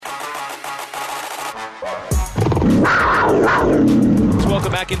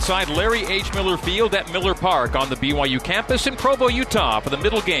Welcome back inside Larry H. Miller Field at Miller Park on the BYU campus in Provo, Utah for the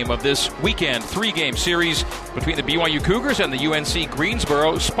middle game of this weekend 3-game series between the BYU Cougars and the UNC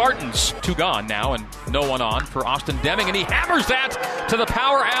Greensboro Spartans. 2 gone now and no one on for Austin Deming, and he hammers that to the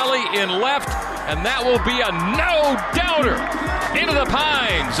power alley in left, and that will be a no-doubter. Into the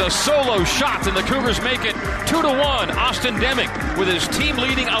Pines, a solo shot, and the Cougars make it 2-1. Austin Deming with his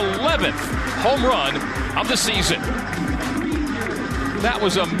team-leading 11th home run of the season. That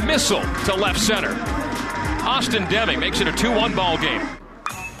was a missile to left center. Austin Deming makes it a 2-1 ball game.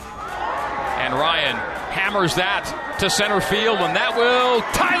 And Ryan hammers that to center field, and that will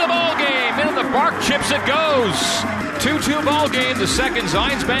tie the ball game. Into the bark chips it goes. 2-2 ball game. The second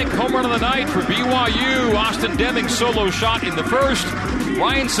Zions Bank home run of the night for BYU. Austin Deming solo shot in the first.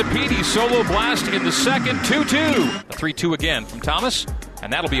 Ryan Sapedi solo blast in the second. 2-2. A 3-2 again from Thomas.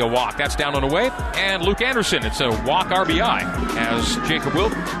 And that'll be a walk. That's down and away. And Luke Anderson, it's a walk RBI as Jacob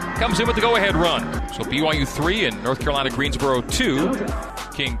Wilk comes in with the go-ahead run. So BYU 3 and North Carolina Greensboro 2.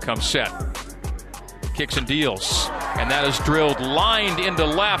 King comes set. Kicks and deals. And that is drilled, lined into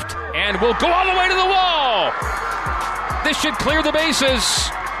left, and will go all the way to the wall. This should clear the bases.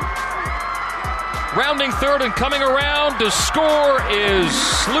 Rounding third and coming around to score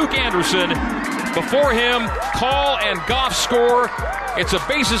is Luke Anderson. Before him, Call and Goff score. It's a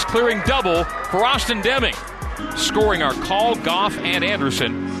bases-clearing double for Austin Deming. Scoring are Call, Goff, and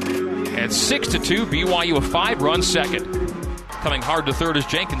Anderson. At 6-2, BYU a 5-run second. Coming hard to third is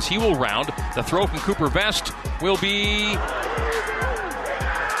Jenkins. He will round. The throw from Cooper Vest will be in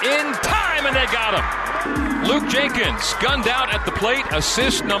time, and they got him. Luke Jenkins gunned out at the plate.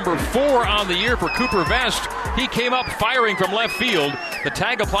 Assist number 4 on the year for Cooper Vest. He came up firing from left field. The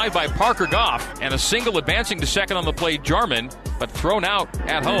tag applied by Parker Goff, and a single advancing to second on the play, Jarman. But thrown out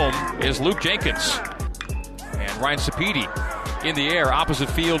at home is Luke Jenkins. And Ryan Sapedi in the air, opposite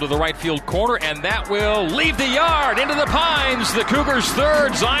field to the right field corner, and that will leave the yard into the Pines. The Cougars'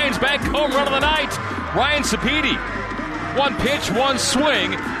 third Zions Bank home run of the night. Ryan Sapedi. 1 pitch, 1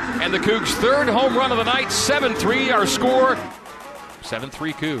 swing, and the Cougs' third home run of the night. 7-3 our score.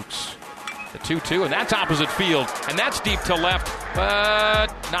 7-3 Cougs. The 2-2, and that's opposite field, and that's deep to left, but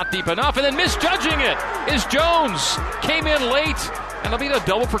not deep enough, and then misjudging it is Jones. Came in late, and it'll be a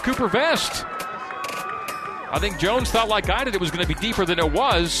double for Cooper Vest. I think Jones thought, like I did, it was going to be deeper than it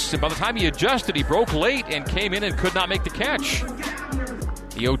was, and by the time he adjusted, he broke late and came in and could not make the catch.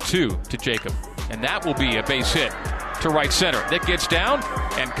 The 0-2 to Jacob, and that will be a base hit to right center. Nick gets down,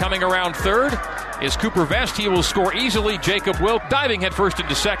 and coming around third is Cooper Vest. He will score easily. Jacob Wilk diving headfirst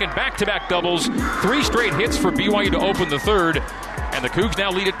into second. Back-to-back doubles. 3 straight hits for BYU to open the third. And the Cougs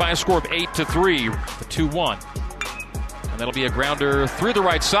now lead it by a score of 8-3. The 2-1. And that'll be a grounder through the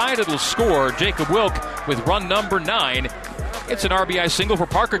right side. It'll score Jacob Wilk with run number 9. It's an RBI single for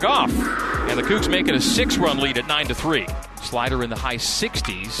Parker Goff. And the Cougs make it a 6-run lead at 9-3. Slider in the high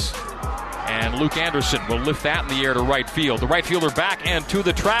 60s. And Luke Anderson will lift that in the air to right field. The right fielder back and to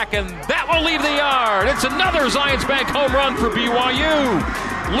the track, and that will leave the yard. It's another Zions Bank home run for BYU.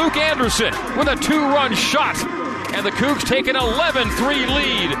 Luke Anderson with a 2-run shot, and the Cougs take an 11-3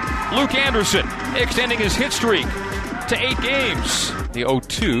 lead. Luke Anderson extending his hit streak to 8 games. The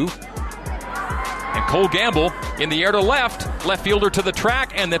 0-2. And Cole Gamble in the air to left fielder to the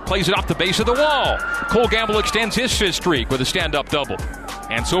track, and that plays it off the base of the wall. Cole Gamble extends his hit streak with a stand-up double.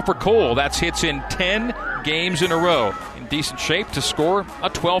 And so for Cole, that's hits in 10 games in a row. In decent shape to score a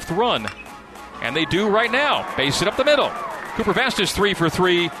 12th run. And they do right now. Base it up the middle. Cooper Vest is 3 for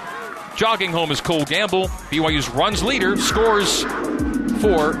 3. Jogging home is Cole Gamble. BYU's runs leader scores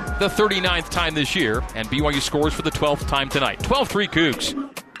for the 39th time this year. And BYU scores for the 12th time tonight. 12-3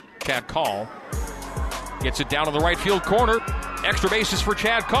 Cougs. Chad Call gets it down to the right field corner. Extra bases for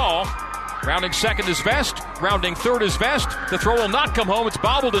Chad Call. Rounding second is Vest. Rounding third is Vest. The throw will not come home. It's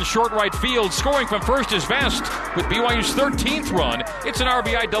bobbled in short right field. Scoring from first is Vest with BYU's 13th run. It's an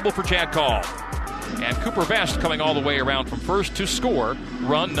RBI double for Chad Call. And Cooper Vest coming all the way around from first to score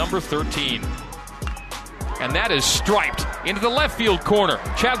run number 13. And that is striped into the left field corner.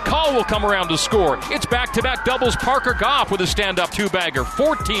 Chad Call will come around to score. It's back-to-back doubles. Parker Goff with a stand-up 2-bagger.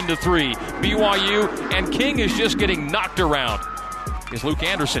 14-3 BYU, and King is just getting knocked around. Is Luke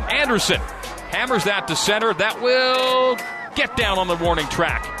Anderson. Anderson hammers that to center. That will get down on the warning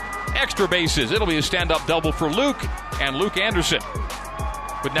track. Extra bases. It'll be a stand-up double for Luke, and Luke Anderson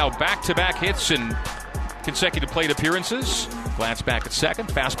with now back-to-back hits and consecutive plate appearances. Glance back at second.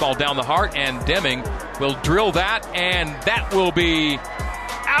 Fastball down the heart, and Deming will drill that, and that will be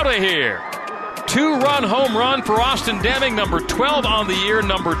out of here. 2-run home run for Austin Deming, number 12 on the year,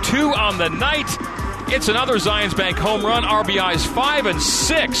 number 2 on the night. It's another Zions Bank home run. RBIs 5 and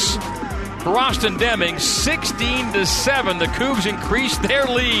 6 for Austin Deming. 16-7. The Cougs increase their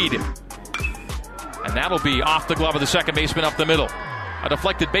lead. And that'll be off the glove of the second baseman up the middle. A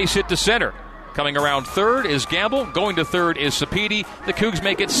deflected base hit to center. Coming around third is Gamble. Going to third is Sapedi. The Cougs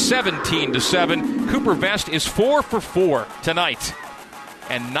make it 17-7. Cooper Vest is 4 for 4 tonight.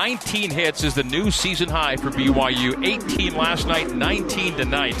 And 19 hits is the new season high for BYU. 18 last night, 19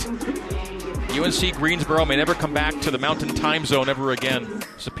 tonight. UNC Greensboro may never come back to the Mountain Time Zone ever again.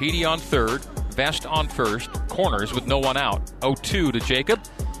 Sapedi on third, Vest on first, corners with no one out. 0-2 to Jacob.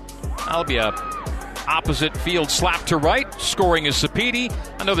 That'll be a opposite field slap to right. Scoring is Sapedi.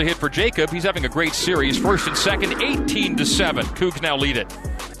 Another hit for Jacob. He's having a great series. First and second, 18-7. Cougs now lead it.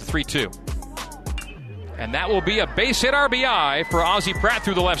 3-2. And that will be a base hit RBI for Ozzie Pratt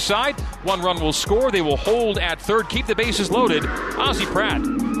through the left side. One run will score. They will hold at third, keep the bases loaded. Ozzie Pratt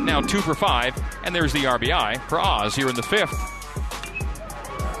now 2 for 5. And there's the RBI for Oz here in the fifth.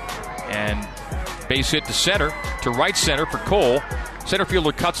 And base hit to center, to right center for Cole. Center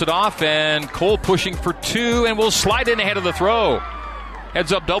fielder cuts it off, and Cole pushing for 2 and will slide in ahead of the throw.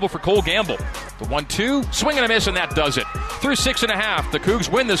 Heads up double for Cole Gamble. The 1-2, swing and a miss, and that does it. Through 6.5, the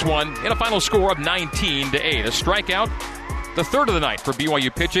Cougs win this one in a final score of 19-8. A strikeout, the third of the night for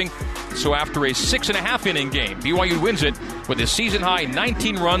BYU pitching. So after a 6.5 inning game, BYU wins it with a season high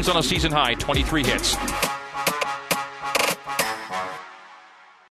 19 runs on a season high 23 hits.